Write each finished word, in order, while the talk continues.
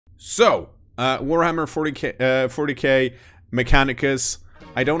So, Warhammer 40k Mechanicus.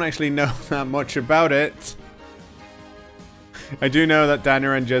 I don't actually know that much about it. I do know that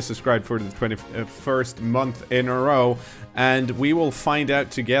Danaran just subscribed for the 21st month in a row, and we will find out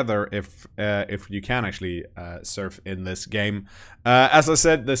together if you can actually surf in this game. As I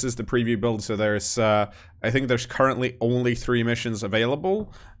said, this is the preview build, so there's I think there's currently only 3 missions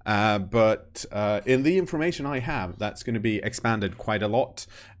available. But in the information I have, that's going to be expanded quite a lot,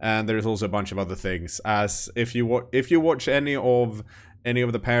 and there's also a bunch of other things. As if you watch any of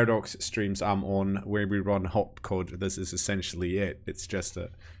the Paradox streams I'm on where we run hot code, this is essentially it. It's just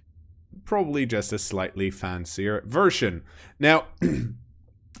probably just a slightly fancier version. Now,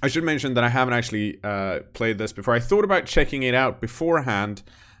 I should mention that I haven't actually played this before. I thought about checking it out beforehand,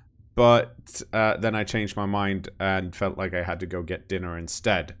 but then I changed my mind and felt like I had to go get dinner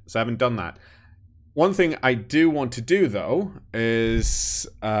instead. So I haven't done that. One thing I do want to do, though, is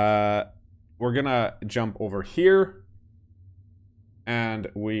we're going to jump over here. And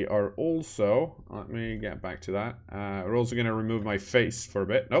we are also... Let me get back to that. We're also going to remove my face for a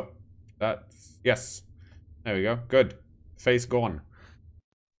bit. Nope. That's... Yes. There we go. Good. Face gone.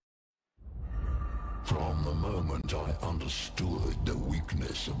 From the moment I understood the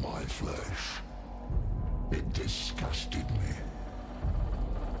weakness of my flesh, it disgusted me.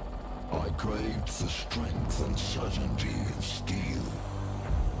 I craved the strength and certainty of steel.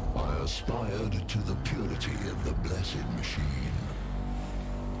 I aspired to the purity of the blessed machine.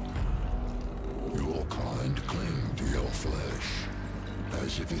 Your kind cling to your flesh,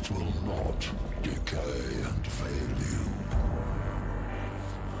 as if it will not decay and fail you.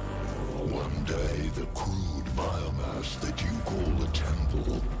 One day, the crude biomass that you call the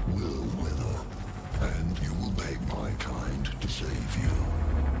temple will wither, and you will beg my kind to save you.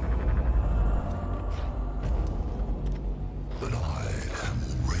 But I am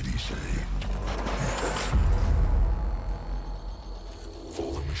already saved.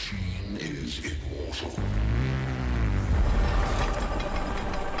 For the machine is immortal.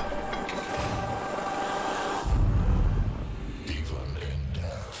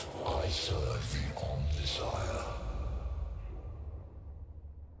 Serve the undesire.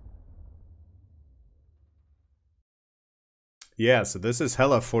 Yeah, so this is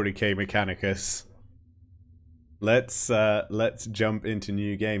hella 40k Mechanicus. Let's jump into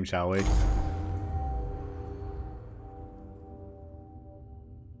new game, shall we?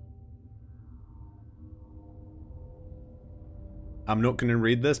 I'm not going to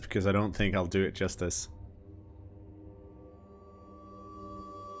read this because I don't think I'll do it justice.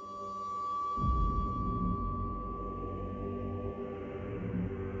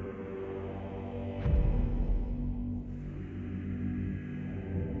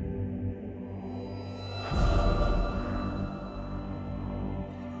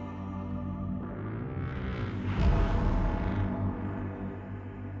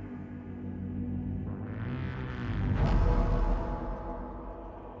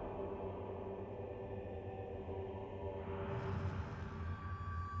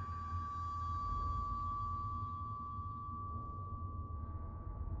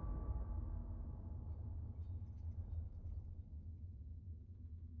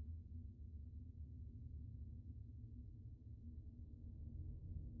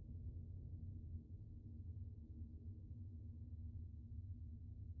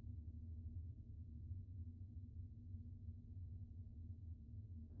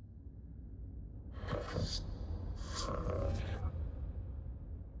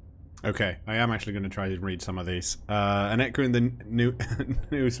 Okay, I am actually going to try to read some of these. An echo in the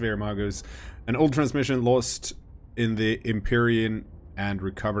new sphere, Magos. An old transmission lost in the Empyrean and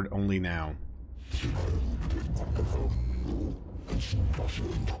recovered only now.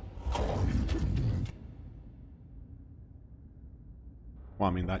 Well,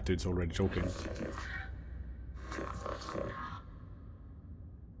 I mean, that dude's already talking.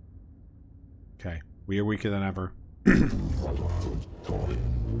 Okay, we are weaker than ever.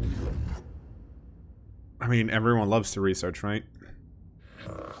 I mean, everyone loves to research, right?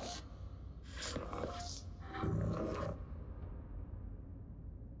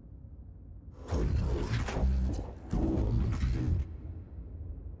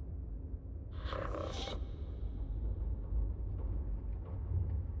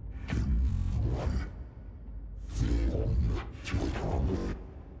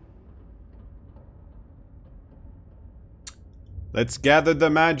 Let's gather the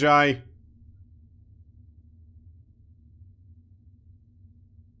Magi.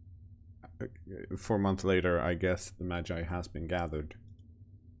 4 months later, I guess the Magi has been gathered.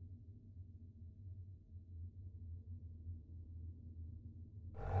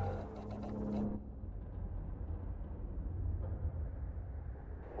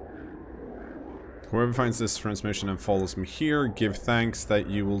 Whoever finds this transmission and follows me here, give thanks that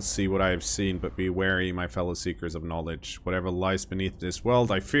you will see what I have seen, but be wary, my fellow seekers of knowledge. Whatever lies beneath this world,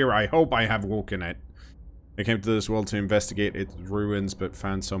 I fear, I hope I have woken it. I came to this world to investigate its ruins, but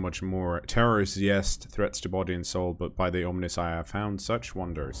found so much more. Terrors, yes, threats to body and soul, but by the omnis I have found such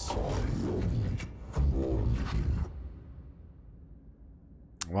wonders.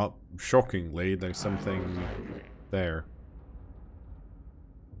 Well, shockingly, there's something there.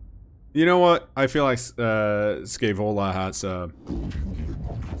 You know what? I feel like Scaevola has a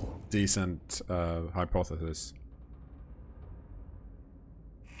decent hypothesis.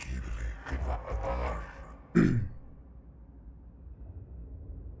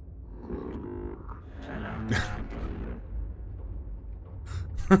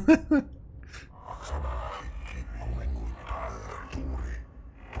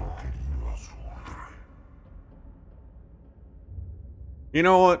 You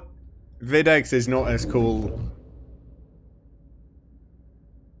know what? Videx is not as cool.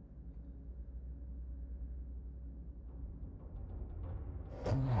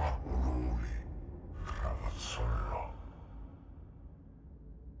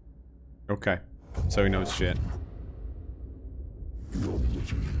 Okay, so he knows shit.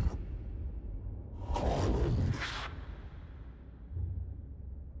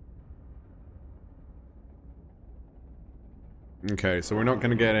 Okay, so we're not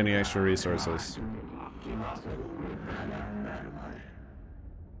gonna get any extra resources.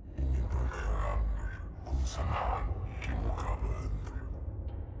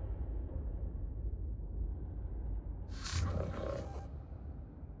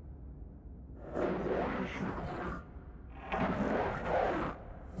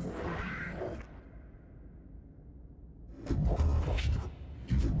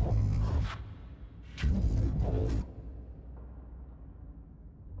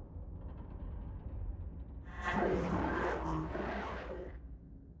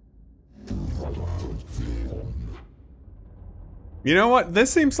 You know what?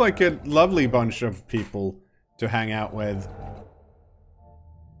 This seems like a lovely bunch of people to hang out with.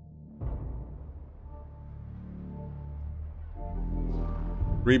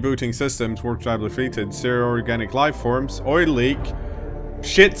 Rebooting systems, work tribal defeated, zero organic life forms, oil leak.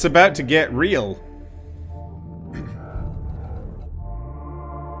 Shit's about to get real.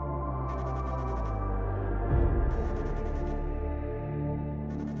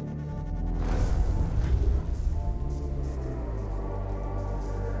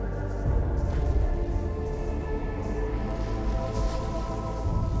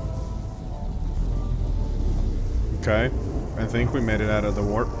 Okay, I think we made it out of the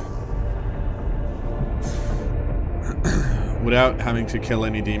warp. Without having to kill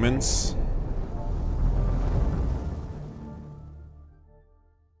any demons.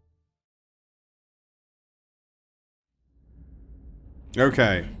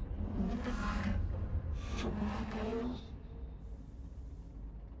 Okay.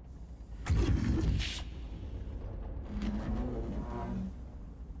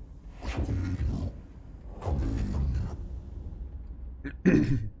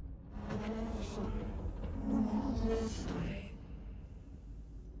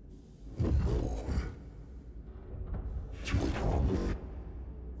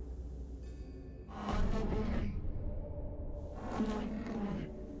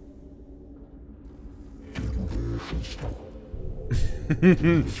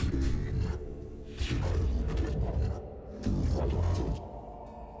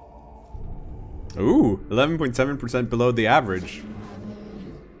 Ooh, 11.7% below the average.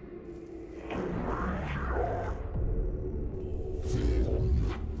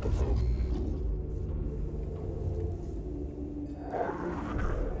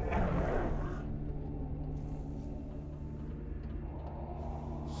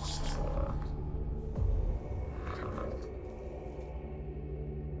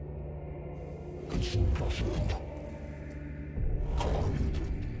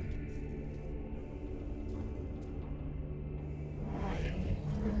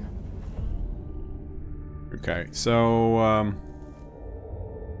 Okay, so,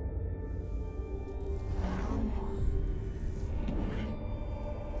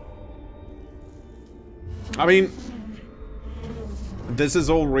 I mean, this is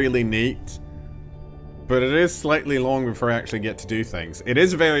all really neat, but it is slightly long before I actually get to do things. It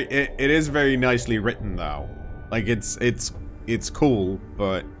is very nicely written though. Like it's cool,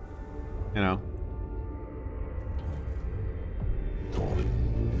 but you know.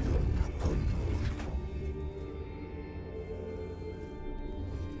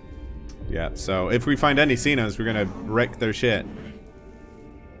 Yeah, so if we find any Xenos, we're gonna wreck their shit.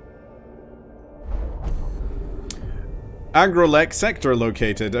 Agrolek sector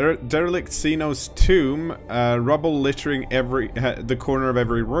located. Derelict cKnoor's tomb. Rubble littering the corner of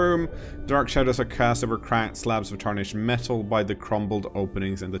every room. Dark shadows are cast over cracked slabs of tarnished metal by the crumbled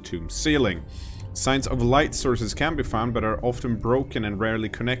openings in the tomb ceiling. Signs of light sources can be found, but are often broken and rarely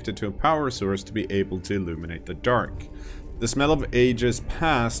connected to a power source to be able to illuminate the dark. The smell of ages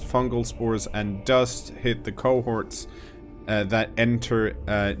past, fungal spores and dust hit the cohorts that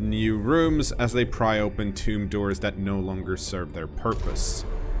enter new rooms as they pry open tomb doors that no longer serve their purpose.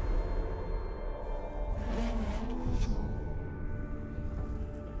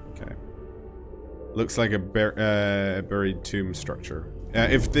 Okay. Looks like a buried tomb structure.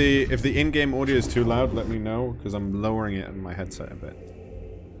 If the in-game audio is too loud, let me know, because I'm lowering it on my headset a bit.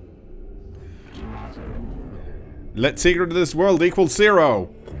 Let secret of this world equal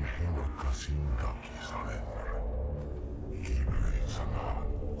 0.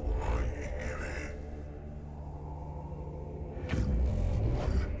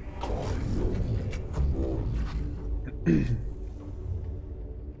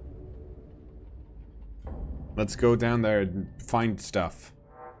 Let's go down there and find stuff.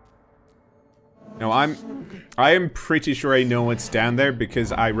 No, I am pretty sure I know what's down there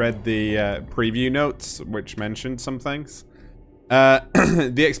because I read the preview notes, which mentioned some things. So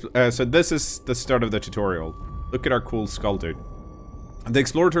this is the start of the tutorial. Look at our cool skull, dude. The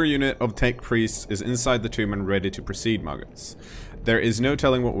exploratory unit of tech priests is inside the tomb and ready to proceed, Muggins. There is no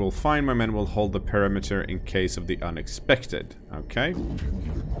telling what we'll find. My men will hold the perimeter in case of the unexpected. Okay.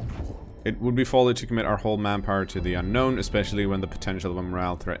 It would be folly to commit our whole manpower to the unknown, especially when the potential of a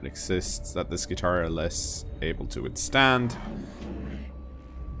morale threat exists that the cKnoor are less able to withstand.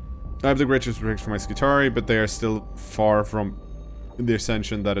 I have the greatest respect for my cKnoor, but they are still far from the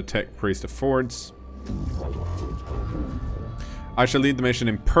ascension that a tech priest affords. I shall lead the mission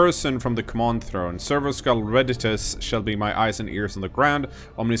in person from the command throne. Servo Skull Redditus shall be my eyes and ears on the ground.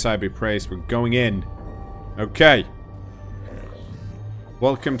 Omnisci be praised. We're going in. Okay.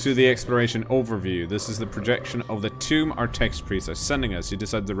 Welcome to the exploration overview. This is the projection of the tomb our text priests are sending us. You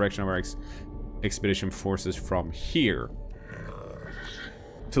decide the direction of our expedition forces from here.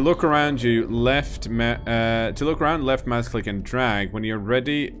 To look around you, left mouse click and drag. When you're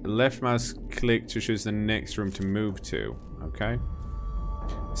ready, left mouse click to choose the next room to move to. Okay.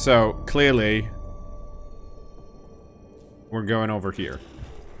 So clearly, we're going over here.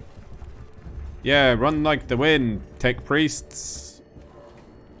 Yeah, run like the wind, tech priests.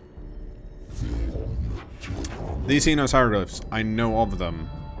 These cKnoor's hieroglyphs, I know of them.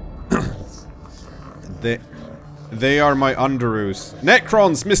 They are my underoos.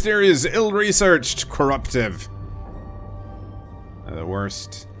 Necrons, mysterious, ill-researched, corruptive. They're the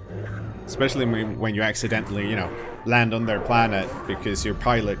worst. Especially when you accidentally, you know, land on their planet because your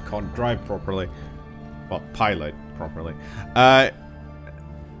pilot can't drive properly. Well, pilot properly.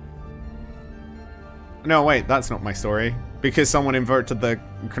 No, wait, that's not my story. Because someone inverted the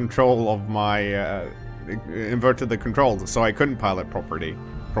control of my... inverted the controls, so I couldn't pilot properly.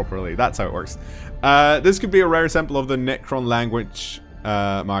 That's how it works. This could be a rare sample of the Necron language,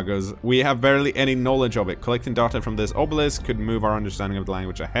 Margos. We have barely any knowledge of it. Collecting data from this obelisk could move our understanding of the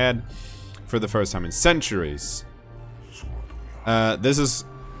language ahead for the first time in centuries. This is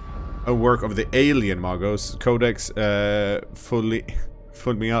a work of the alien, Margos. Codex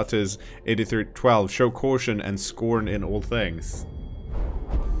Fulminatus 8312. Show caution and scorn in all things.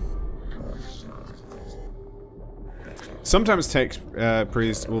 Sometimes tech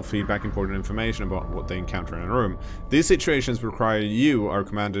priests will feed back important information about what they encounter in a room. These situations require you, our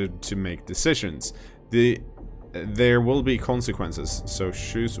commander, to make decisions. There will be consequences, so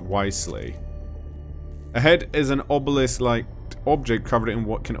choose wisely. Ahead is an obelisk-like object covered in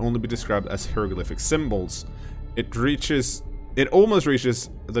what can only be described as hieroglyphic symbols. It almost reaches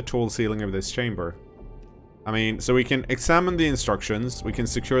the tall ceiling of this chamber. I mean, so we can examine the instructions, we can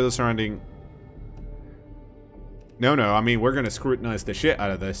secure the surrounding... No, I mean, we're gonna scrutinize the shit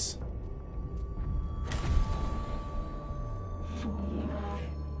out of this.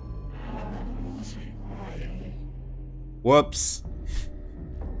 Whoops.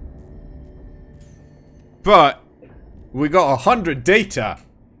 But we got 100 data.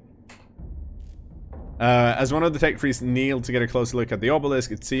 As one of the tech priests kneel to get a closer look at the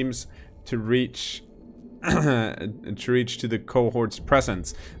obelisk, it seems to reach to the cohort's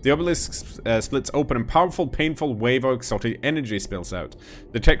presence. The obelisk splits open and powerful, painful wave of exotic energy spills out.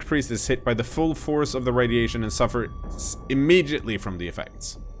 The tech priest is hit by the full force of the radiation and suffers immediately from the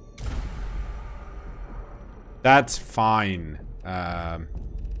effects. That's fine.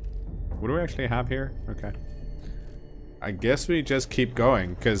 What do we actually have here? Okay. I guess we just keep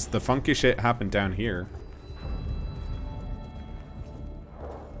going, because the funky shit happened down here.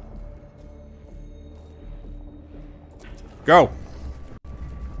 Go!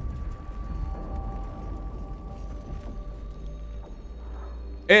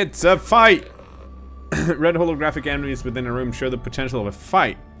 It's a fight! Red holographic enemies within a room show the potential of a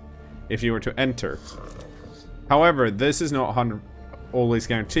fight if you were to enter. However, this is not always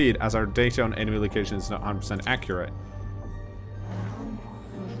guaranteed, as our data on enemy location is not 100% accurate.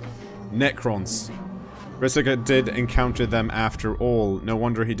 Necrons. Rissika did encounter them after all. No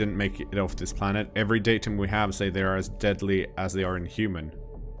wonder he didn't make it off this planet. Every datum we have say they are as deadly as they are inhuman.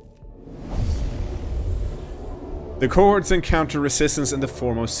 The cohorts encounter resistance in the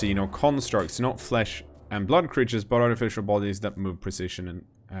form of cKnoor constructs, not flesh and blood creatures, but artificial bodies that move precision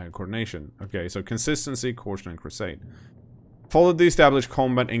and coordination. Okay, so consistency, caution, and crusade. Follow the established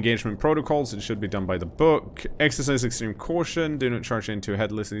combat engagement protocols. It should be done by the book. Exercise extreme caution. Do not charge into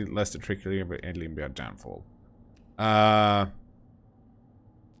headlessly, lest the trickery of an alien be a downfall.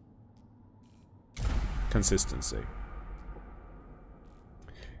 Consistency.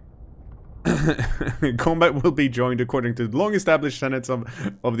 Combat will be joined according to the long-established tenets of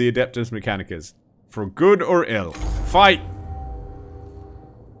the Adeptus Mechanicus. For good or ill. Fight!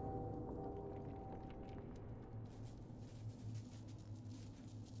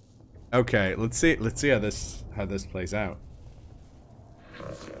 Okay, let's see how this plays out.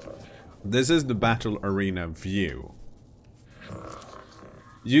 This is the battle arena view.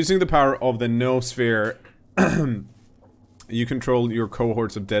 Using the power of the Noosphere, you control your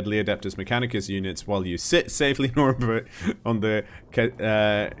cohorts of deadly Adeptus Mechanicus units while you sit safely in orbit on the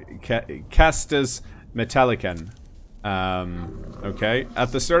Castus Metallicon. Okay.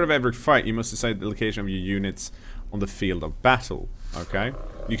 At the start of every fight, you must decide the location of your units on the field of battle. Okay.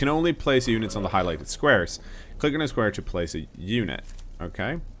 You can only place units on the highlighted squares. Click on a square to place a unit.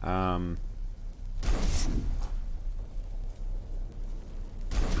 Okay.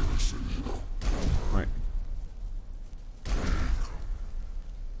 Right.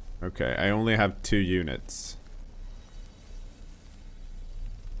 Okay, I only have 2 units.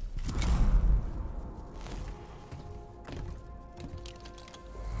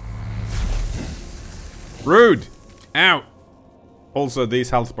 Rude! Out! Also, these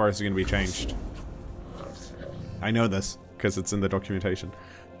health bars are going to be changed. I know this, because it's in the documentation.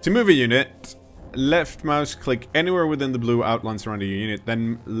 To move a unit, left mouse click anywhere within the blue outline surrounding your unit,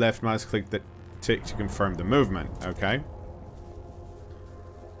 then left mouse click the tick to confirm the movement, okay?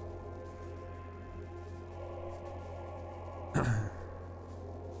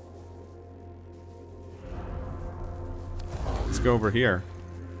 Let's go over here.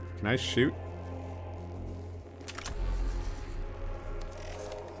 Can I shoot?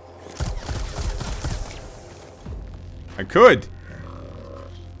 I could!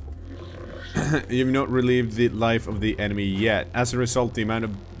 You've not relieved the life of the enemy yet. As a result, the amount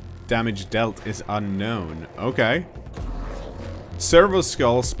of damage dealt is unknown. Okay. Servo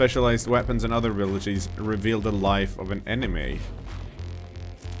Skull, specialized weapons and other abilities reveal the life of an enemy.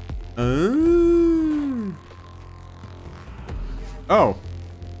 Oh.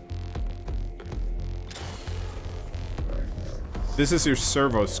 This is your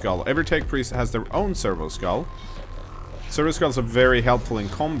Servo Skull. Every Tech Priest has their own Servo Skull. Servo Skulls are very helpful in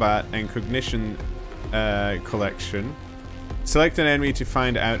combat and cognition collection. Select an enemy to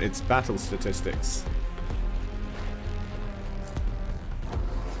find out its battle statistics.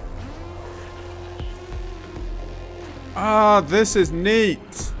 Ah, this is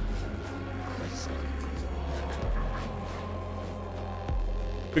neat!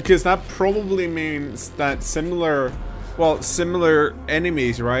 Because that probably means that similar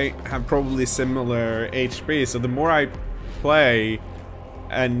enemies, right, have probably similar HP. So the more I play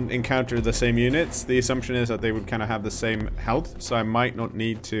and encounter the same units, the assumption is that they would kind of have the same health, so I might not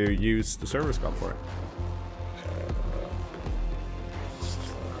need to use the Servo Skull for it.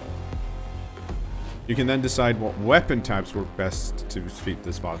 You can then decide what weapon types work best to defeat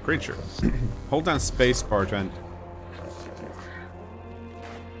this wild creature. Hold down spacebar to enter.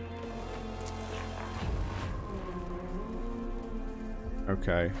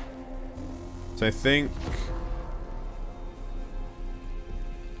 Okay. So I think...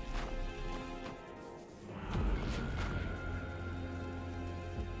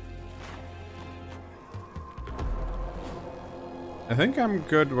 I'm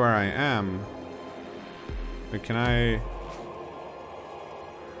good where I am. But can I...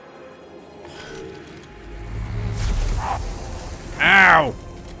 Ow!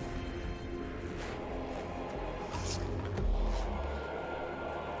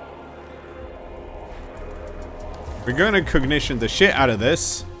 We're gonna cognition the shit out of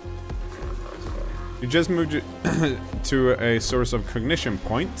this. You just moved to a source of cognition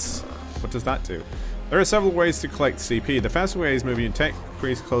points. What does that do? There are several ways to collect CP. The fastest way is moving your tech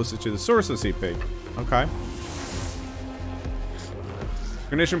priest closer to the source of CP. Okay.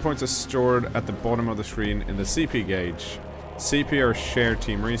 Cognition points are stored at the bottom of the screen in the CP gauge. CP are shared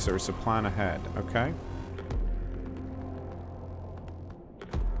team resource, so plan ahead. Okay.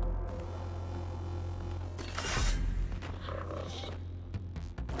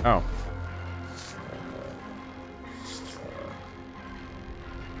 Oh.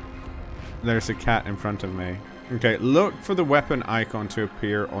 There's a cat in front of me. Okay, look for the weapon icon to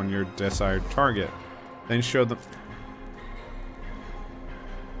appear on your desired target. Then show them...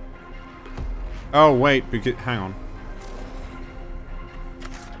 Oh, wait, because... Hang on.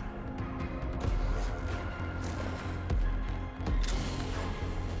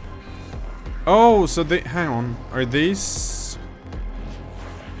 Oh, so they... Hang on. Are these...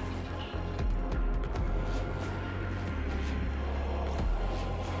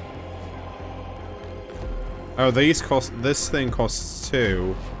 Oh, these cost... This thing costs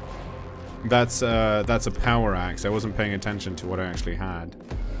 2. That's a power axe. I wasn't paying attention to what I actually had.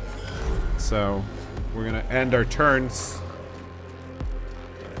 So, we're gonna end our turns.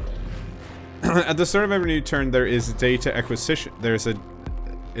 At the start of every new turn, there is data acquisition. There's a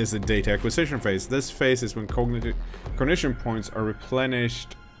data acquisition phase. This phase is when cognition points are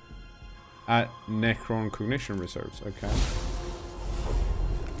replenished at Necron cognition reserves. Okay.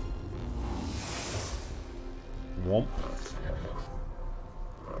 Womp.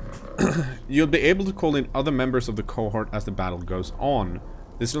 You'll be able to call in other members of the cohort as the battle goes on.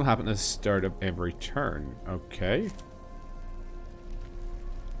 This will happen at the start of every turn. Okay.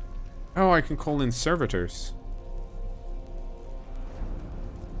 Oh, I can call in servitors.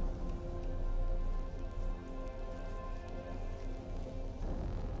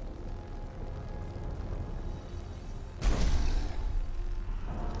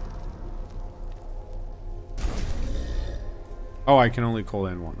 Oh, I can only call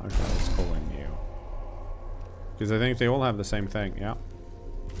in one. Okay, let's call in you. Because I think they all have the same thing, yeah.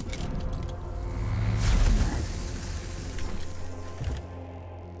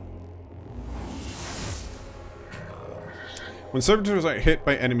 When servitors are hit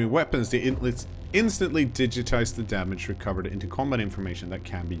by enemy weapons, they instantly digitize the damage recovered into combat information that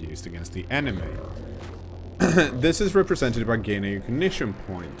can be used against the enemy. This is represented by gaining a cognition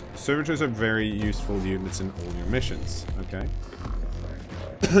point. Servitors are very useful units in all your missions. Okay.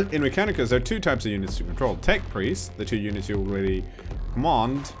 In Mechanicus, there are 2 types of units to control. Tech Priests, the 2 units you already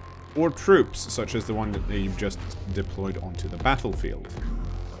command, or troops, such as the one that you've just deployed onto the battlefield.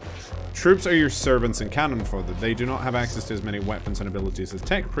 Troops are your servants and cannon fodder. They do not have access to as many weapons and abilities as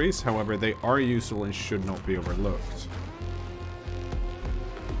Tech Priests, however, they are useful and should not be overlooked.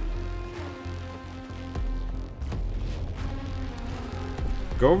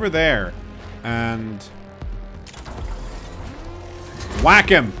 Go over there and whack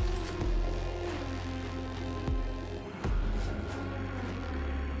him.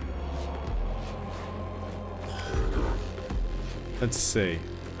 Let's see.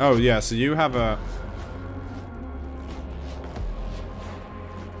 Oh yeah, so you have a...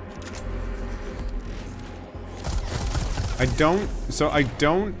 I don't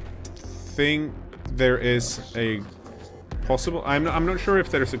think there is a possible... I'm not sure if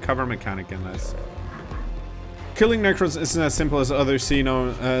there's a cover mechanic in this. Killing Necrons isn't as simple as other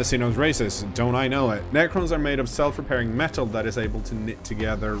Cknoor's races, don't I know it. Necrons are made of self-repairing metal that is able to knit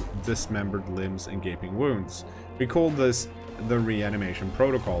together dismembered limbs and gaping wounds. We call this the reanimation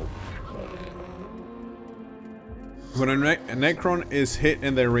protocol. When a Necron is hit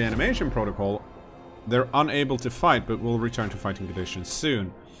in their reanimation protocol, they're unable to fight but will return to fighting conditions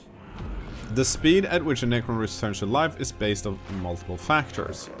soon. The speed at which a Necron returns to life is based on multiple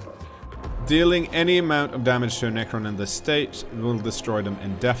factors. Dealing any amount of damage to a Necron in this state will destroy them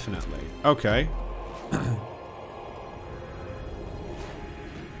indefinitely. Okay.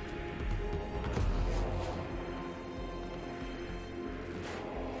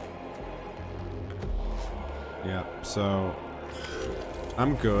 Yeah, so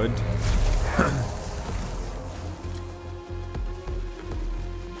I'm good.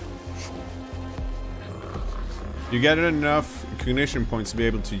 You get enough cognition points to be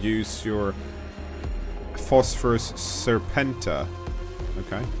able to use your Phosphorus Serpenta.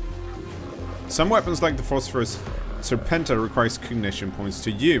 Okay. Some weapons like the Phosphorus Serpenta requires cognition points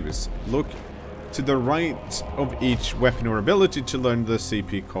to use. Look to the right of each weapon or ability to learn the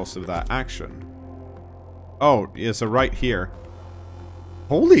CP cost of that action. Oh, yeah, so right here.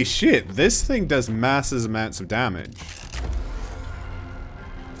 Holy shit, this thing does massive amounts of damage.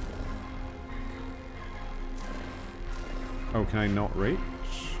 Oh, can I not reach?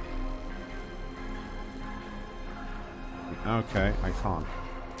 Okay, I can't.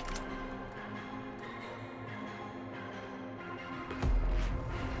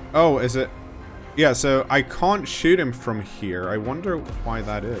 Oh, is it? Yeah, so I can't shoot him from here. I wonder why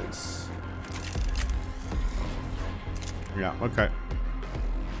that is. Yeah, okay.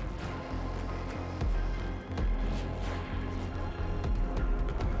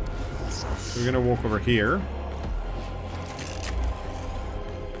 We're gonna walk over here.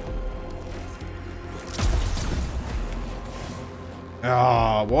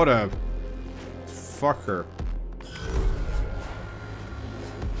 Ah, what a fucker.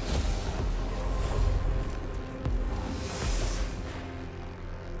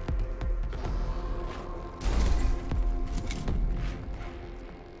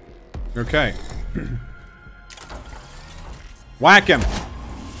 Okay. Whack him!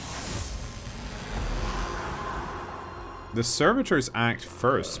 The servitors act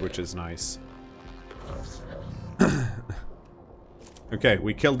first, which is nice. Okay,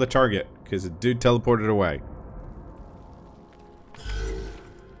 we killed the target, because the dude teleported away.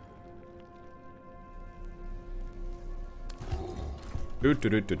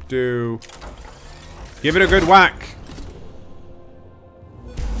 Do. Give it a good whack!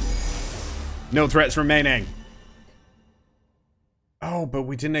 No threats remaining. Oh, but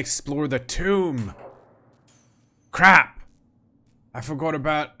we didn't explore the tomb. Crap! I forgot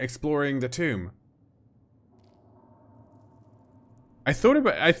about exploring the tomb. I thought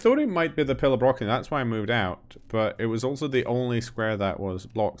it might be the pillar blocking. That's why I moved out, but it was also the only square that was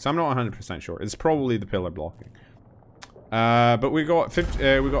blocked. So I'm not 100% sure. It's probably the pillar blocking. But we got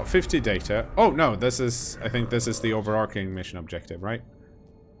 50 data. Oh no, I think this is the overarching mission objective, right?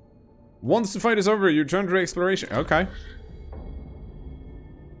 Once the fight is over, you turn to exploration. Okay.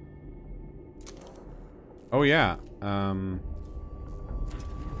 Oh yeah. Oh,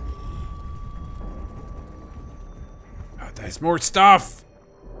 there's more stuff.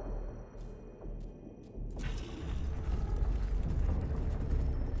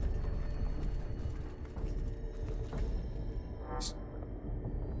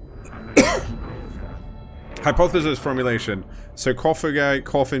 Hypothesis formulation. Sarcophagi,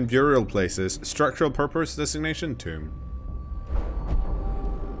 coffin, burial places. Structural purpose designation, tomb.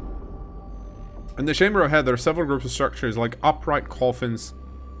 In the chamber ahead, there are several groups of structures like upright coffins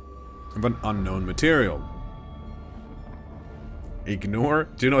of an unknown material. Ignore.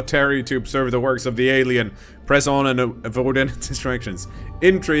 Do not tarry to observe the works of the alien. Press on and avoid any distractions.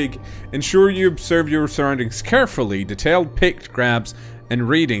 Intrigue. Ensure you observe your surroundings carefully. Detailed pictographs and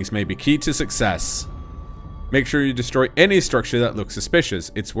readings may be key to success. Make sure you destroy any structure that looks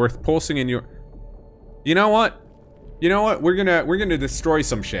suspicious. It's worth pausing in your... You know what? You know what? We're gonna destroy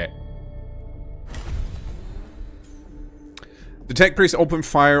some shit. The tech priests open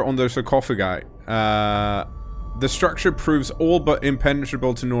fire on the sarcophagi. The structure proves all but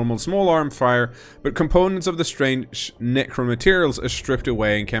impenetrable to normal small arm fire, but components of the strange necromaterials are stripped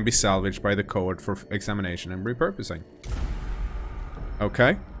away and can be salvaged by the cohort for examination and repurposing.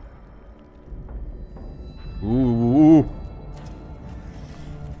 Okay. Ooh.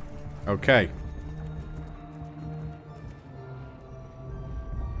 Okay.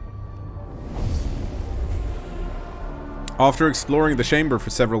 After exploring the chamber for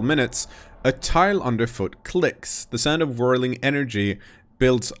several minutes, a tile underfoot clicks. The sound of whirling energy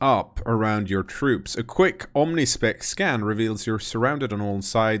builds up around your troops. A quick omnispec scan reveals you're surrounded on all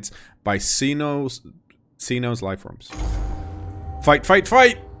sides by cKnoor's lifeforms. Fight, fight,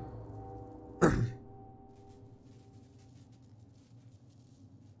 fight!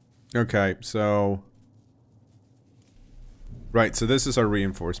 Okay, so... Right, so this is our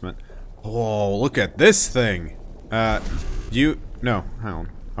reinforcement. Oh, look at this thing! You... No, hang on.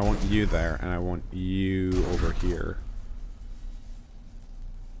 I want you there, and I want you over here.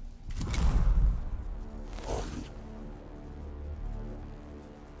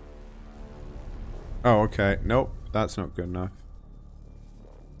 Oh, okay. Nope, that's not good enough.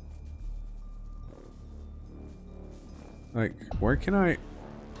 Like, where can I...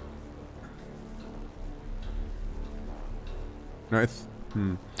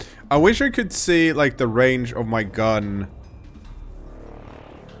 No, I wish I could see, like, the range of my gun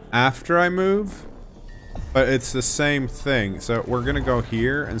after I move, but it's the same thing. So we're gonna go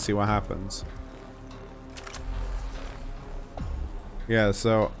here and see what happens. Yeah,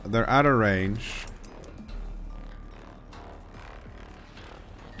 so they're out of range.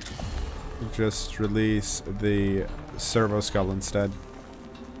 Just release the servo skull instead.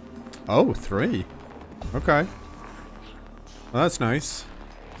 Oh, 3. Okay. Well, that's nice.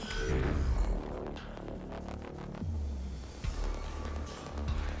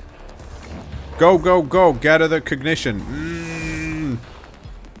 Go, go, go. Gather the cognition.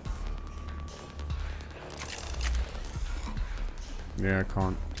 Yeah, I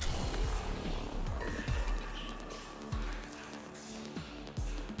can't.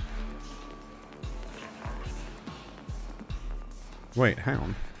 Wait, hang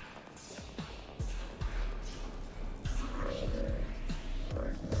on.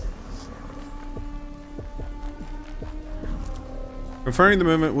 Conferring the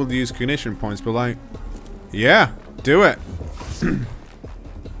movement will use cognition points, but like... Yeah, do it!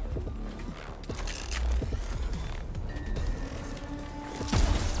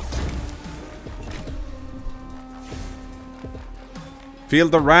 Feel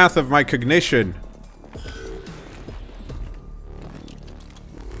the wrath of my cognition!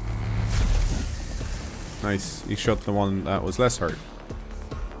 Nice, he shot the one that was less hurt.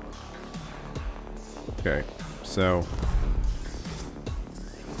 Okay, so...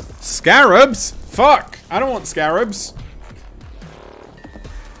 Scarabs? Fuck! I don't want scarabs.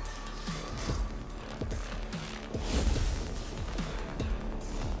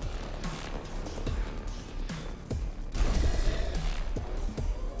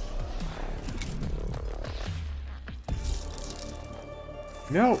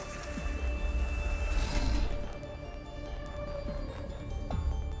 No.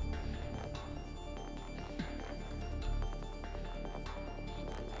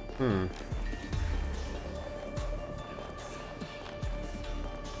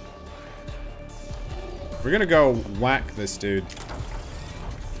 We're gonna go whack this dude.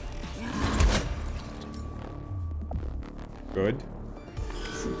 Good.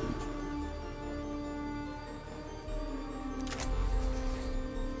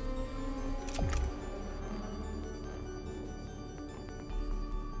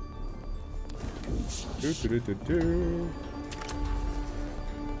 Do.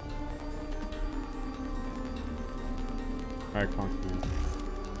 I can't do.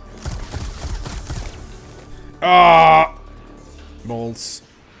 Ah! Balls.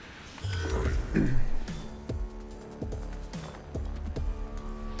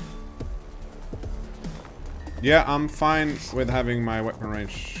 Yeah, I'm fine with having my weapon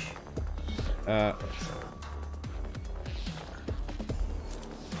range.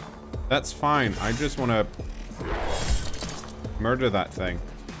 That's fine. I just want to murder that thing.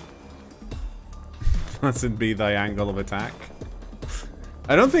 Mustn't be thy angle of attack.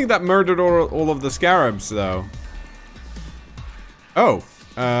 I don't think that murdered all of the scarabs, though. Oh.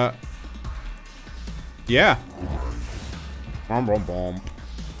 Yeah. Bom, bom, bom.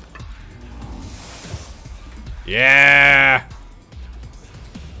 Yeah!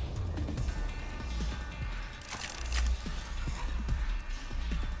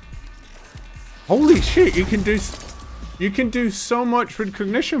 Holy shit, you can do so much with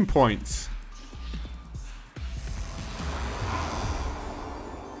cognition points.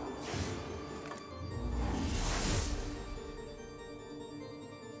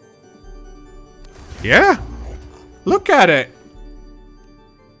 Yeah! Look at it!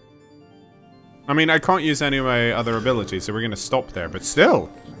 I mean, I can't use any of my other abilities, so we're gonna stop there, but still!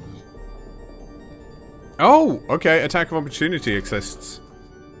 Oh! Okay, attack of opportunity exists.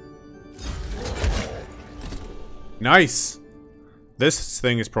 Nice! This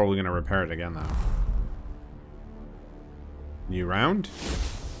thing is probably gonna repair it again, though. New round?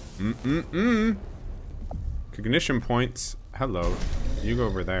 Cognition points. Hello. You go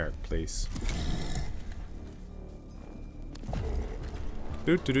over there, please.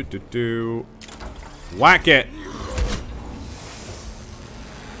 Do. Whack it!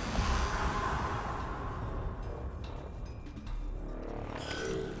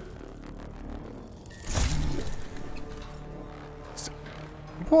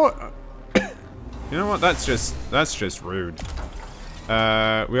 What? You know what? That's just rude. We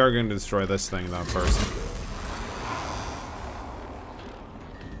are going to destroy this thing though first.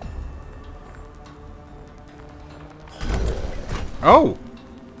 Oh!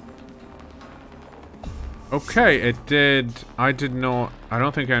 Okay, it did... I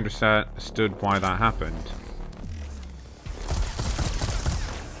don't think I understood why that happened.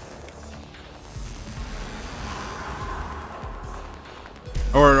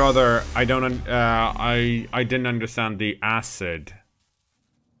 Or rather, I didn't understand the acid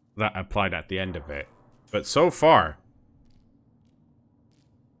that applied at the end of it. But so far...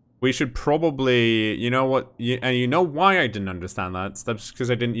 We should probably... You know what? And you know why I didn't understand that? That's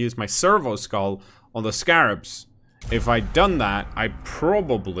because I didn't use my servo skull on the scarabs. If I'd done that, I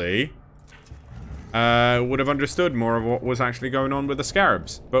probably would have understood more of what was actually going on with the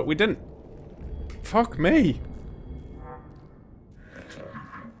scarabs. But we didn't. Fuck me.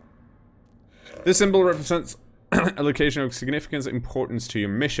 This symbol represents a location of significant importance to your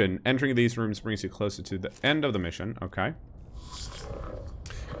mission. Entering these rooms brings you closer to the end of the mission. Okay.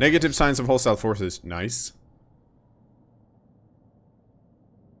 Negative signs of hostile forces. Nice.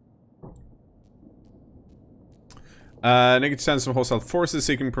 Negative signs of hostile forces.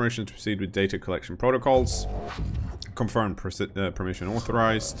 Seeking permission to proceed with data collection protocols. Confirm permission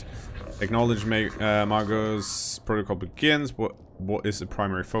authorized. Acknowledge Margot's protocol begins. What is the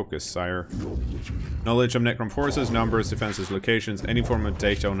primary focus, sire? Knowledge of Necron forces, numbers, defenses, locations, any form of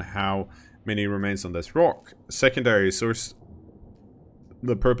data on how many remains on this rock. Secondary source,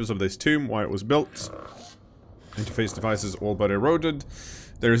 the purpose of this tomb, why it was built. Interface devices all but eroded.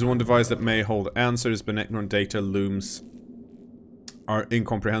 There is one device that may hold answers, but Necron data looms are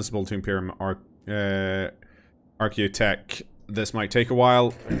incomprehensible to Imperium Archaeotech. This might take a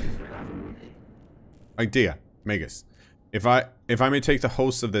while. Idea, Megas. If I may take the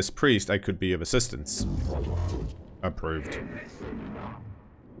host of this priest, I could be of assistance. Approved.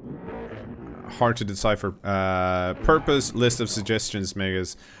 Hard to decipher. Purpose, list of suggestions,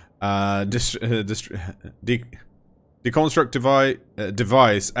 Megas. Deconstruct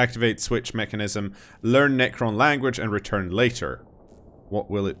device, activate switch mechanism, learn Necron language, and return later. What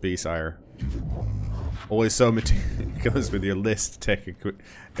will it be, sire? Always so meticulous with your list, Tech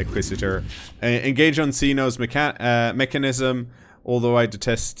Inquisitor. Engage on cKnoor's mechanism. Although I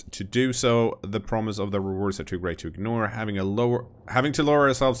detest to do so, the promise of the rewards are too great to ignore. Having to lower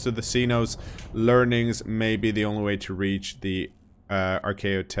ourselves to the cKnoor's learnings may be the only way to reach the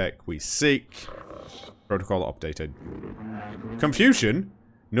Archaeotech we seek. Protocol updated. Confusion?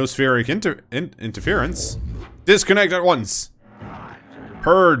 No spheric interference? Disconnect at once!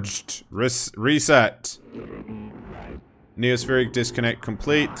 Purged. Reset. Neospheric disconnect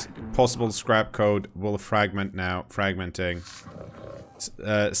complete. Possible scrap code will fragment now. Fragmenting.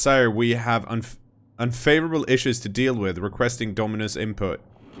 Sire, we have unfavorable issues to deal with. Requesting Dominus input.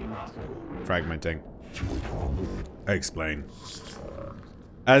 Fragmenting. Explain.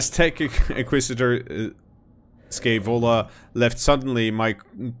 As Tech Inquisitor Scaevola left suddenly, my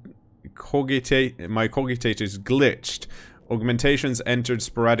cogitators glitched. Augmentations entered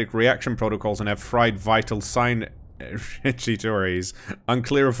sporadic reaction protocols and have fried vital sign registries.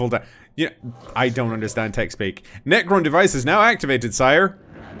 Unclear of full data. Yeah, I don't understand tech speak. Necron device is now activated, sire.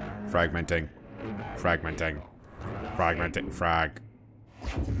 Fragmenting. Fragmenting. Fragmenting. Frag.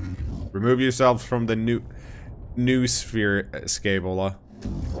 Remove yourselves from the new sphere, Scaevola.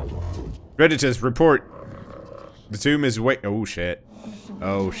 Predators, report. The tomb is oh shit.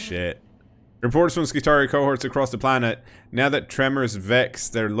 Oh shit. Reports from Skitarii cohorts across the planet. Now that tremors vex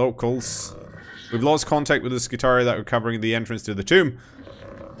their locals, we've lost contact with the Skitarii that are covering the entrance to the tomb.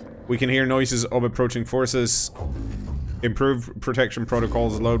 We can hear noises of approaching forces. Improve protection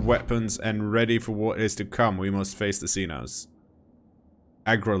protocols, load weapons, and ready for what is to come. We must face the cKnoors.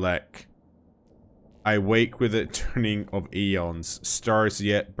 Agrolek. I wake with the turning of eons. Stars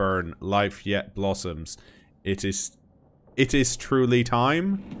yet burn. Life yet blossoms. It is truly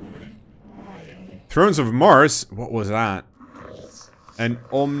time. Thrones of Mars? What was that? An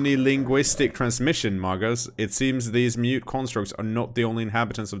omnilinguistic transmission, Magos. It seems these mute constructs are not the only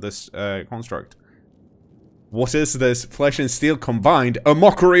inhabitants of this construct. What is this? Flesh and steel combined? A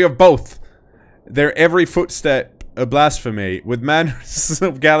mockery of both! Their every footstep a blasphemy. With manners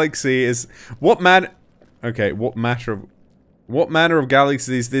of galaxy is... What manner of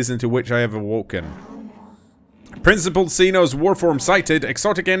galaxy is this into which I have awoken? Principal cKnoor's warform sighted.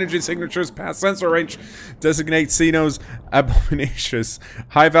 Exotic energy signatures past sensor range. Designate cKnoor's abominacious.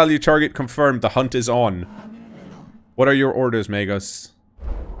 High value target confirmed. The hunt is on. What are your orders, Magos?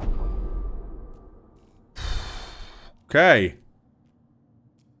 Okay.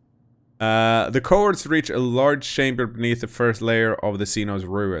 The cohorts reach a large chamber beneath the first layer of the cKnoor's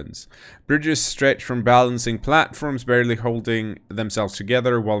ruins. Bridges stretch from balancing platforms, barely holding themselves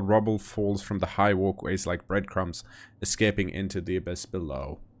together, while rubble falls from the high walkways like breadcrumbs, escaping into the abyss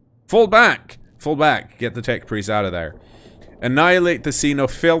below. Fall back! Fall back! Get the tech priest out of there. Annihilate the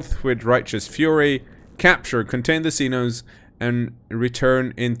cKnoor filth with righteous fury. Capture, contain the cKnoors, and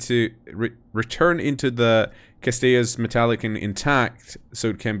return into the Castella's metallic and intact, so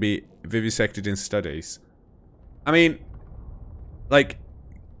it can be vivisected in studies. I mean, like,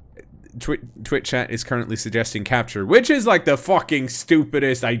 Twitch chat is currently suggesting capture, which is like the fucking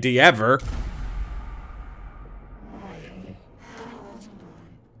stupidest idea ever.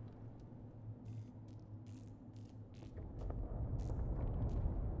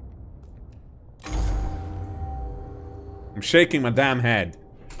 I'm shaking my damn head.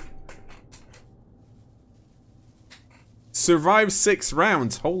 Survive 6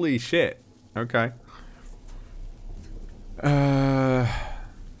 rounds. Holy shit. Okay.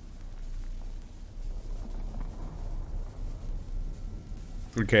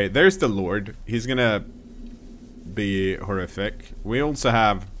 Okay, there's the Lord. He's gonna be horrific. We also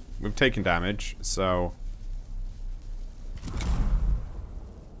have... We've taken damage, so...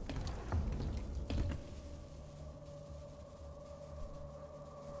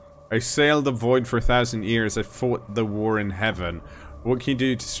 I sailed the void for 1,000 years. I fought the war in heaven. What can you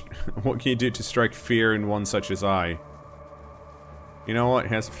do to what can you do to strike fear in one such as I? You know what?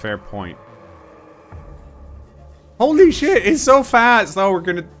 He has a fair point. Holy shit! It's so fast. Oh, we're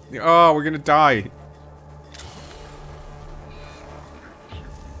gonna die.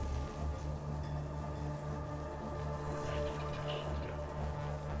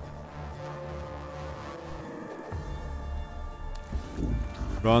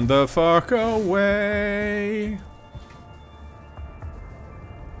 Run the fuck away.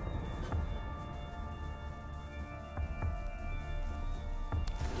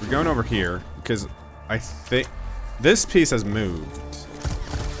 We're going over here because I think this piece has moved.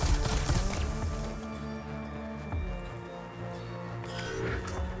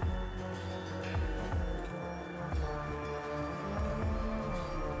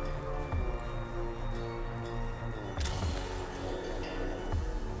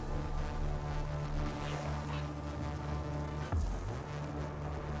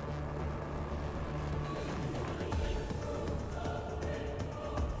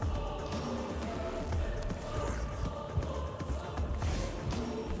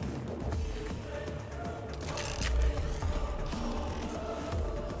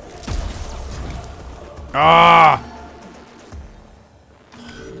 Ah!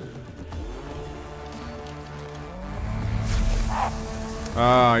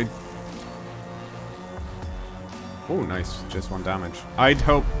 Oh, nice. Just 1 damage. I'd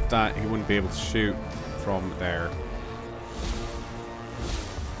hope that he wouldn't be able to shoot from there.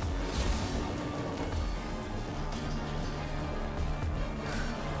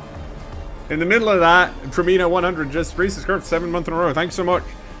 In the middle of that, Tremino100 just resubscribed 7 months in a row. Thanks so much.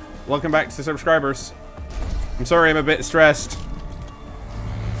 Welcome back to subscribers. I'm sorry I'm a bit stressed.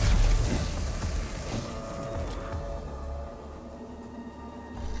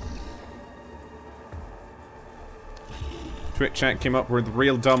 Twitch chat came up with a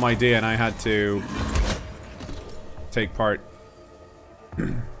real dumb idea and I had to take part.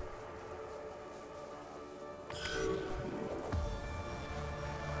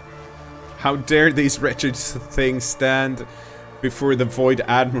 How dare these wretched things stand before the Void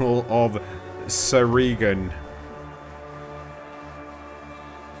Admiral of Sarrigan.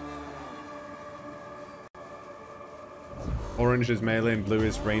 Orange is melee and blue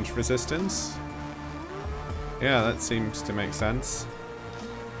is range resistance. Yeah, that seems to make sense.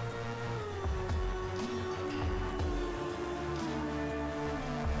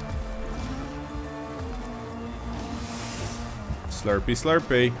 Slurpy,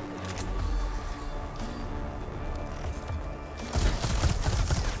 slurpy.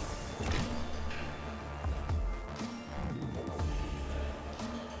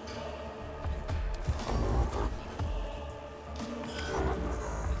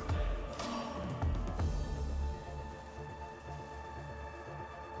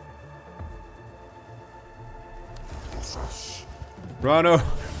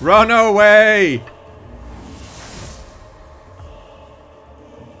 Run away!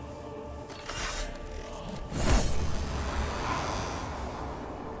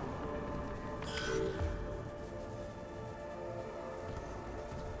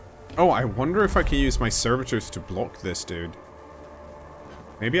 Oh, I wonder if I can use my servitors to block this dude.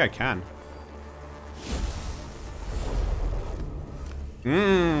 Maybe I can.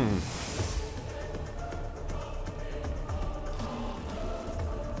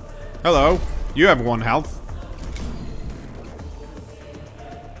 Hello. You have 1 health.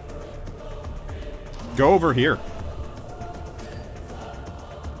 Go over here.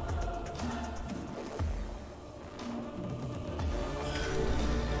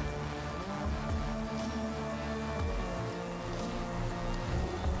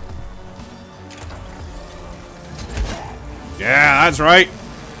 Yeah, that's right.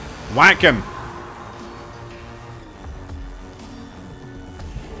 Whack him.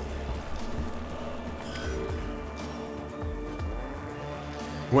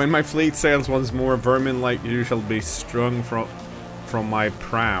 When my fleet sails once more, vermin like you shall be strung from my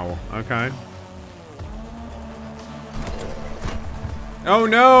prow. Okay. Oh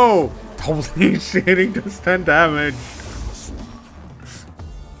no! Holy shit, he does 10 damage.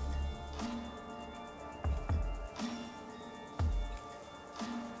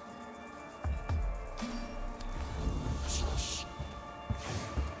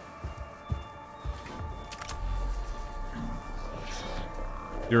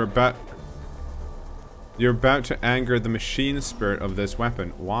 You're about to anger the machine spirit of this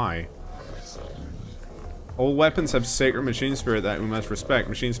weapon. Why? All weapons have sacred machine spirit that we must respect.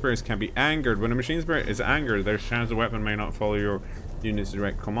 Machine spirits can be angered. When a machine spirit is angered, there's a chance the weapon may not follow your unit's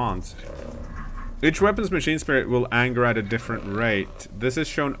direct commands. Each weapon's machine spirit will anger at a different rate. This is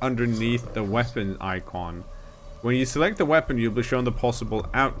shown underneath the weapon icon. When you select the weapon, you'll be shown the possible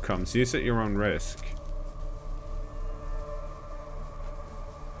outcomes. Use at your own risk.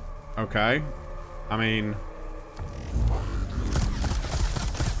 Okay. I mean...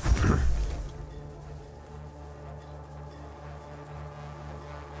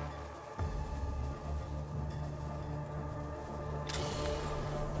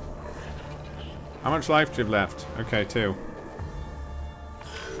 How much life do you have left? Okay, 2.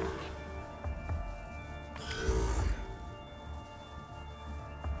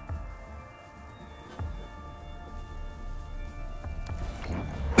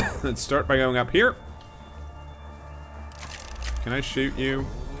 Let's start by going up here. Can I shoot you?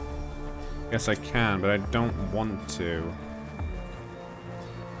 Yes, I can, but I don't want to.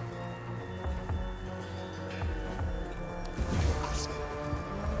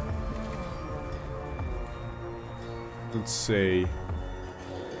 Let's see.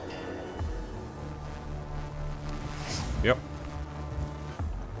 Yep.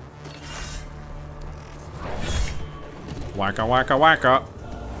 Wacka wacka wacka.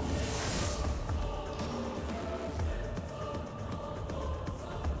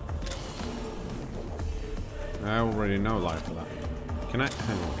 I already know life for that. Can I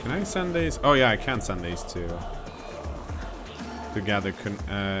hang on, can I send these? Oh yeah, I can send these to gather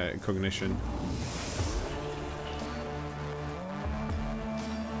cognition.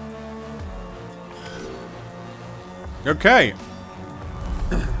 Okay.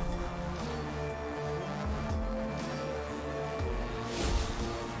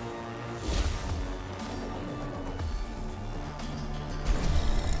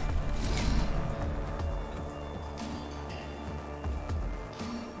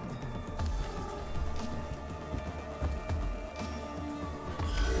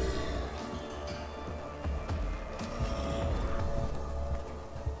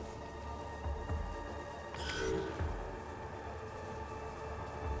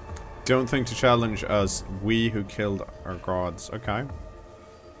 Don't think to challenge us, we who killed our gods. Okay.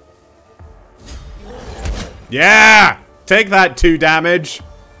 Yeah! Take that 2 damage!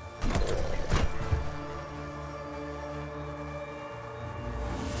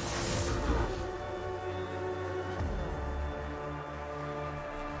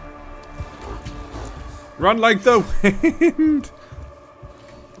 Run like the wind!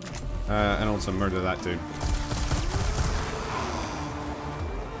 And also murder that dude.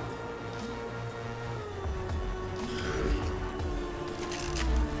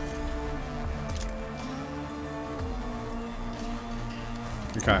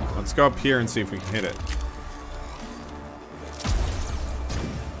 Okay, let's go up here and see if we can hit it.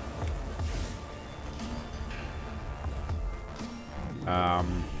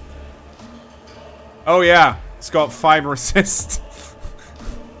 Oh yeah, it's got 5 resist.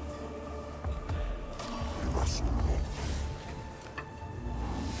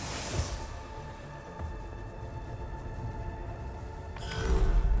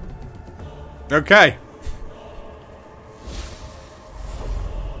 Okay.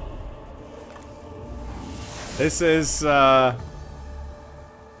 This is,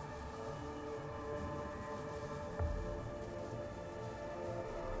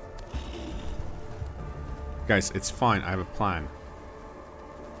 guys, it's fine. I have a plan.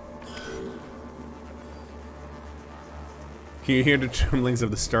 Can you hear the tremblings of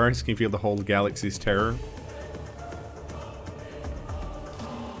the stars? Can you feel the whole galaxy's terror?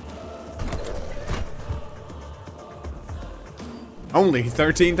 Only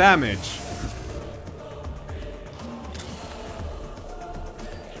 13 damage.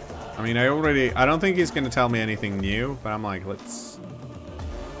 I mean, I don't think he's going to tell me anything new, but I'm like, let's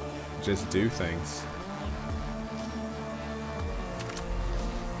just do things.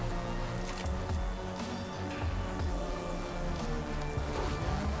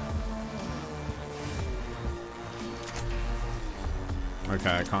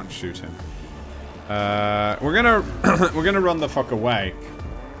 Okay, I can't shoot him. We're gonna run the fuck away,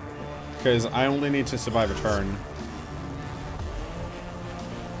 because I only need to survive a turn.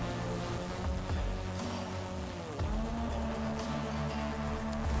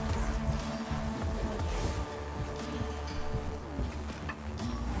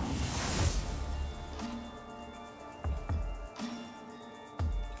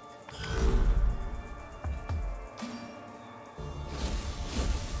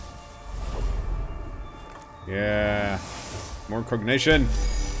 Yeah. More cognition.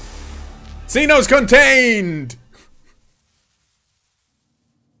 Xenos contained!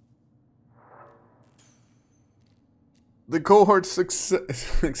 The cohort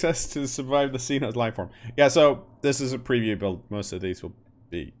success to survive the Xenos life form. Yeah, so this is a preview build. Most of these will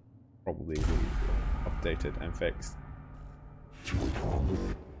be probably updated and fixed.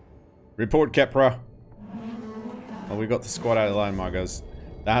 Report Kepra. Well, we got the squad out of line, Margos.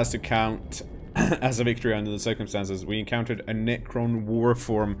 That has to count as a victory under the circumstances. We encountered a Necron war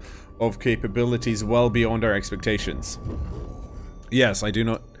form of capabilities well beyond our expectations. Yes, I do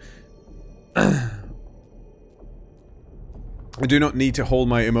not... I do not need to hold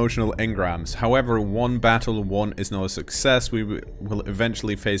my emotional engrams. However, one battle won is not a success. We will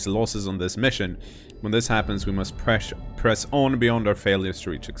eventually face losses on this mission. When this happens, we must press on beyond our failures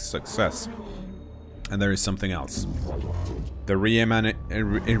to reach success. And there is something else. The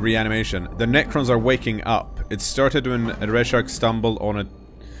reanimation. The Necrons are waking up. It started when Reshak stumbled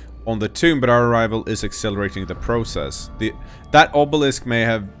on the tomb, but our arrival is accelerating the process. That obelisk may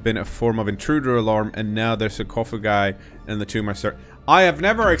have been a form of intruder alarm, and now their sarcophagi in the tomb are I have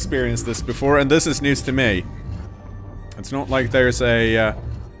never experienced this before, and this is news to me. It's not like there's a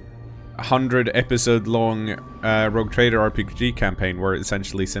 100-episode long Rogue Trader RPG campaign where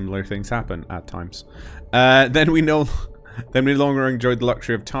essentially similar things happen at times. Then we no longer enjoy the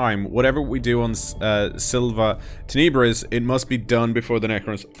luxury of time. Whatever we do on Silva Tenebris, it must be done before the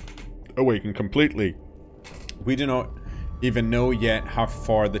Necrons awaken completely. We do not even know yet how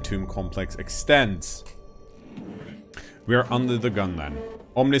far the tomb complex extends. We are under the gun then.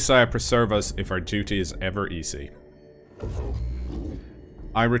 Omnissiah preserve us if our duty is ever easy.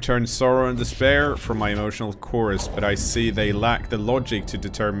 I return sorrow and despair from my emotional chorus, but I see they lack the logic to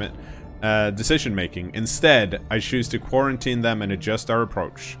determine decision making. Instead, I choose to quarantine them and adjust our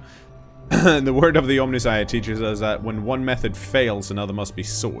approach. The word of the Omnissiah teaches us that when one method fails, another must be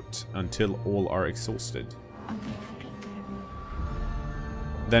sought until all are exhausted.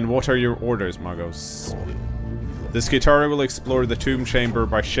 Then what are your orders, Magos? The Skitarii will explore the tomb chamber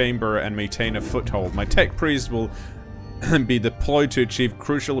by chamber and maintain a foothold. My tech priest will be deployed to achieve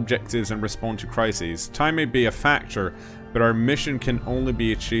crucial objectives and respond to crises. Time may be a factor, but our mission can only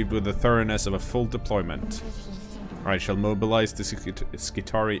be achieved with the thoroughness of a full deployment. I shall mobilize the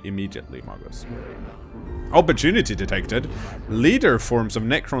Skitarii immediately, Magos. Opportunity detected. Leader forms of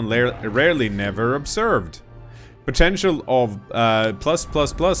Necron rarely never observed. Potential of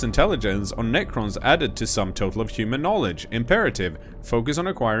 +++ intelligence on Necrons added to sum total of human knowledge. Imperative. Focus on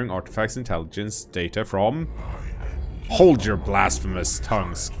acquiring artifacts intelligence data from... Hold your blasphemous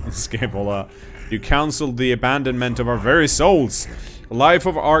tongues, Scaevola. You counseled the abandonment of our very souls. Life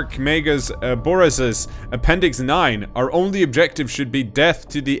of Archmagus Boreas, Appendix 9. Our only objective should be death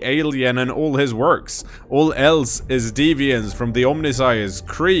to the alien and all his works. All else is deviance from the Omnissiah's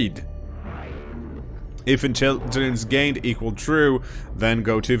creed. If intelligence gained equal true, then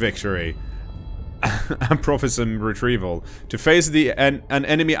go to victory. And prophecy retrieval. To face an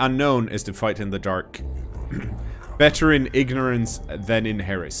enemy unknown is to fight in the dark. Better in ignorance than in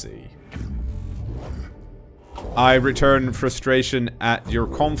heresy. I return frustration at your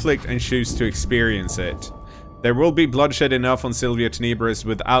conflict and choose to experience it. There will be bloodshed enough on Silvia Tenebris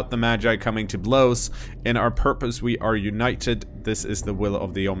without the Magi coming to blows. In our purpose we are united. This is the will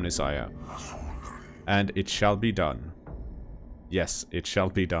of the Omnissiah. And it shall be done. Yes, it shall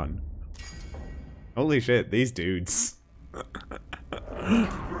be done. Holy shit, these dudes.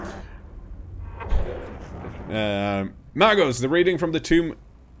 Magos, the reading from the tomb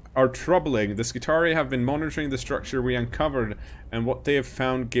are troubling. The Skitarii have been monitoring the structure we uncovered, and what they have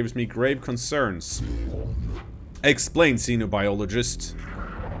found gives me grave concerns. Explain, xenobiologist.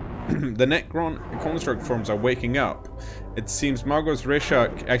 The Necron construct forms are waking up. It seems Magos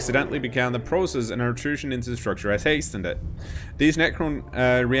Reshak accidentally began the process, and our intrusion into the structure has hastened it. These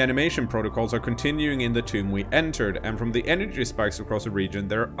Necron reanimation protocols are continuing in the tomb we entered, and from the energy spikes across the region,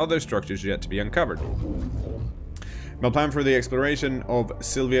 there are other structures yet to be uncovered. My plan for the exploration of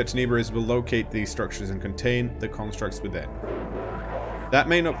Silvia Tenebris will locate these structures and contain the constructs within. That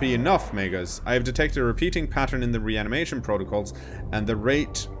may not be enough, Megas. I have detected a repeating pattern in the reanimation protocols, and the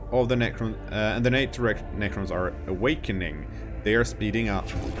rate of the Necron and the Necrons are awakening. They are speeding up.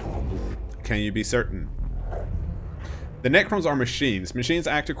 Can you be certain? The Necrons are machines. Machines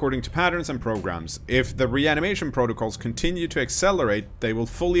act according to patterns and programs. If the reanimation protocols continue to accelerate, they will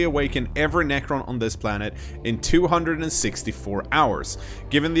fully awaken every Necron on this planet in 264 hours.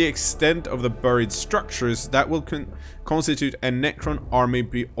 Given the extent of the buried structures, that will constitute a Necron army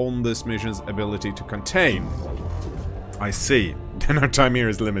beyond this mission's ability to contain. I see. Then our time here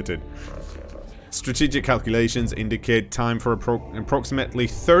is limited. Strategic calculations indicate time for approximately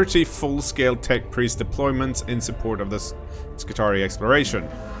 30 full-scale tech priest deployments in support of this Skitarii exploration.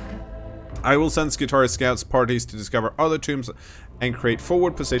 I will send Skitarii scouts parties to discover other tombs and create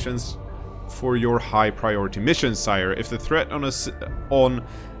forward positions for your high-priority missions, sire. If the threat on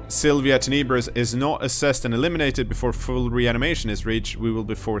Sylvia Tenebris is not assessed and eliminated before full reanimation is reached, we will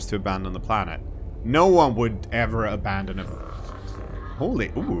be forced to abandon the planet. No one would ever abandon it. Holy,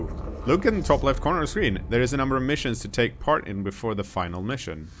 ooh. Look in the top left corner of the screen. There is a number of missions to take part in before the final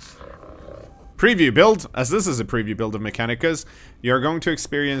mission. Preview build. As this is a preview build of Mechanicus, you are going to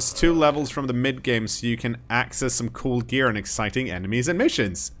experience 2 levels from the mid-game so you can access some cool gear and exciting enemies and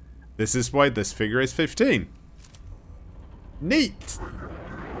missions. This is why this figure is 15. Neat!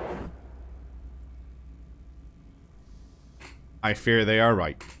 I fear they are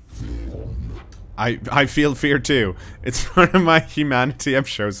right. I feel fear too. It's part of my humanity I've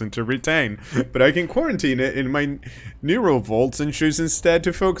chosen to retain. But I can quarantine it in my neural vaults and choose instead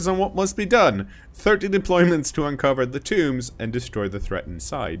to focus on what must be done. 30 deployments to uncover the tombs and destroy the threat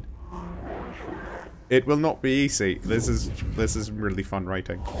inside. It will not be easy. This is really fun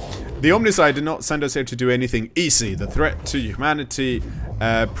writing. The Omnicide did not send us here to do anything easy. The threat to humanity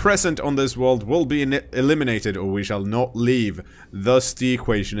present on this world will be eliminated or we shall not leave. Thus the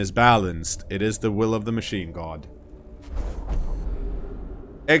equation is balanced. It is the will of the machine god.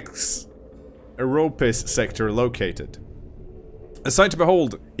 Ex-Europis sector located. A sight to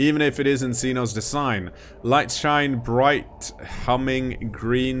behold, even if it is in Xeno's design. Lights shine bright, humming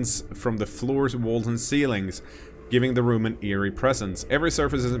greens from the floors, walls and ceilings, giving the room an eerie presence. Every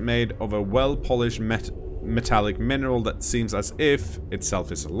surface is made of a well-polished metallic mineral that seems as if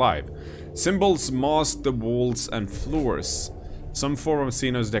itself is alive. Symbols mask the walls and floors. Some form of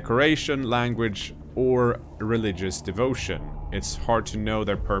Xeno's decoration, language, or religious devotion. It's hard to know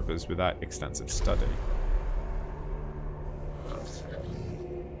their purpose without extensive study.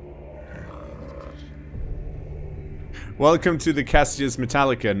 Welcome to the Cassius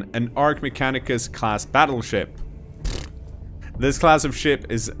Metallicon, an Arch Mechanicus class battleship. This class of ship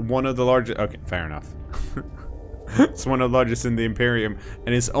is one of the largest... Okay, fair enough. It's one of the largest in the Imperium,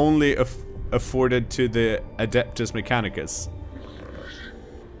 and is only afforded to the Adeptus Mechanicus.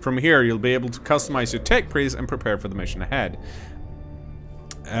 From here, you'll be able to customize your tech priest and prepare for the mission ahead.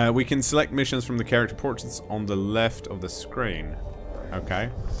 We can select missions from the character portraits on the left of the screen. Okay.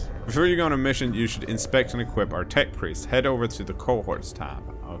 Before you go on a mission, you should inspect and equip our tech priest. Head over to the cohorts tab.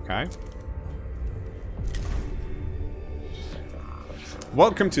 Okay.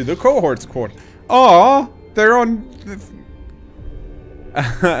 Welcome to the cohorts court. Aww, they're on.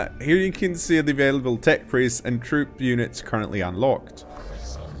 Here you can see the available tech priests and troop units currently unlocked.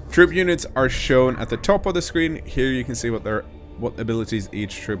 Troop units are shown at the top of the screen. Here you can see what abilities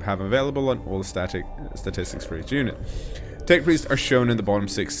each troop have available and all statistics for each unit. Tech priests are shown in the bottom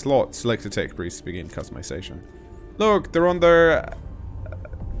 6 slots. Select the tech priest to begin customization. Look, they're on their,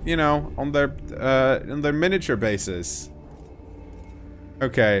 you know, on their miniature bases.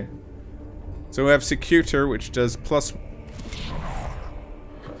 Okay. So we have cKnoor, which does plus.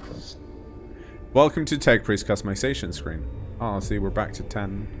 Welcome to tech priest customization screen. Oh, see, we're back to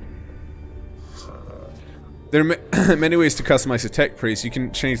 10. There are many ways to customize a tech priest. You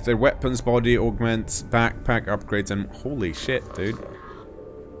can change their weapons, body augments, backpack upgrades, and holy shit, dude.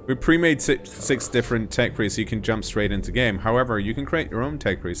 We pre-made six different tech priests so you can jump straight into game. However, you can create your own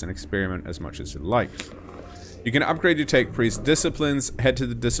tech priest and experiment as much as you like. You can upgrade your tech priest disciplines. Head to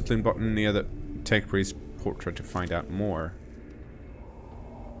the discipline button near the tech priest portrait to find out more.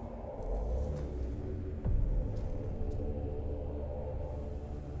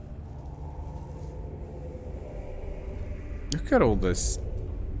 Look at all this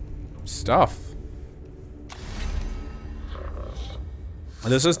stuff.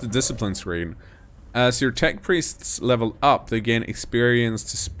 This is the discipline screen. As your tech priests level up, they gain experience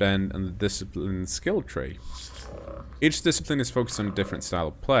to spend on the discipline skill tree. Each discipline is focused on a different style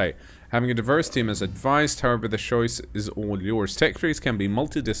of play. Having a diverse team is advised, however the choice is all yours. Tech priests can be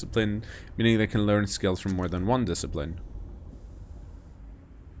multi-discipline, meaning they can learn skills from more than one discipline.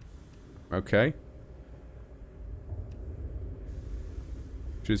 Okay.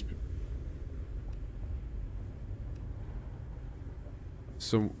 Choose.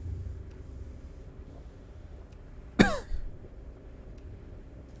 So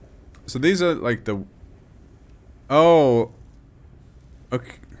so these are like the oh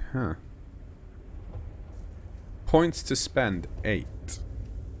okay, huh. Points to spend 8.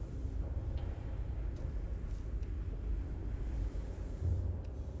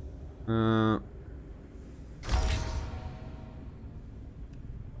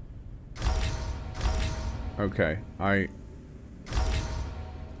 Okay, I'm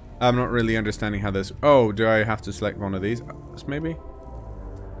not really understanding how this... Oh, do I have to select one of these? Maybe?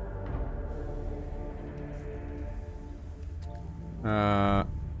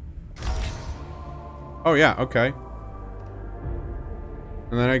 Oh yeah, okay.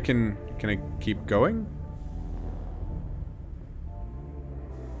 And then I can I keep going?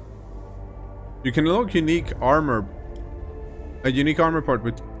 You can unlock unique armor. A unique armor part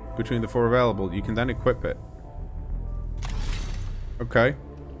between the 4 available. You can then equip it. Okay.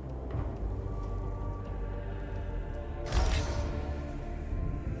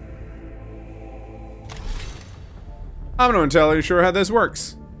 I'm not entirely sure how this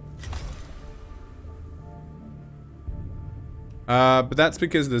works. But that's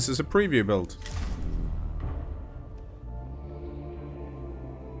because this is a preview build.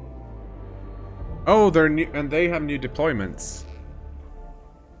 Oh, they're new, and they have new deployments.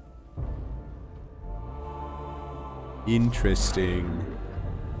 Interesting.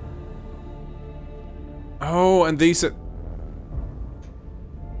 Oh, and these are...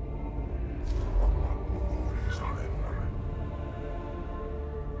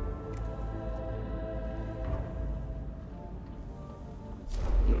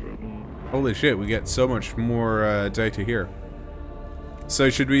 Holy shit, we get so much more data here. So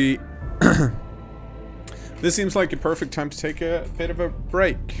should we... This seems like a perfect time to take a bit of a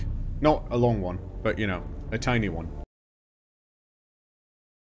break. Not a long one, but you know, a tiny one.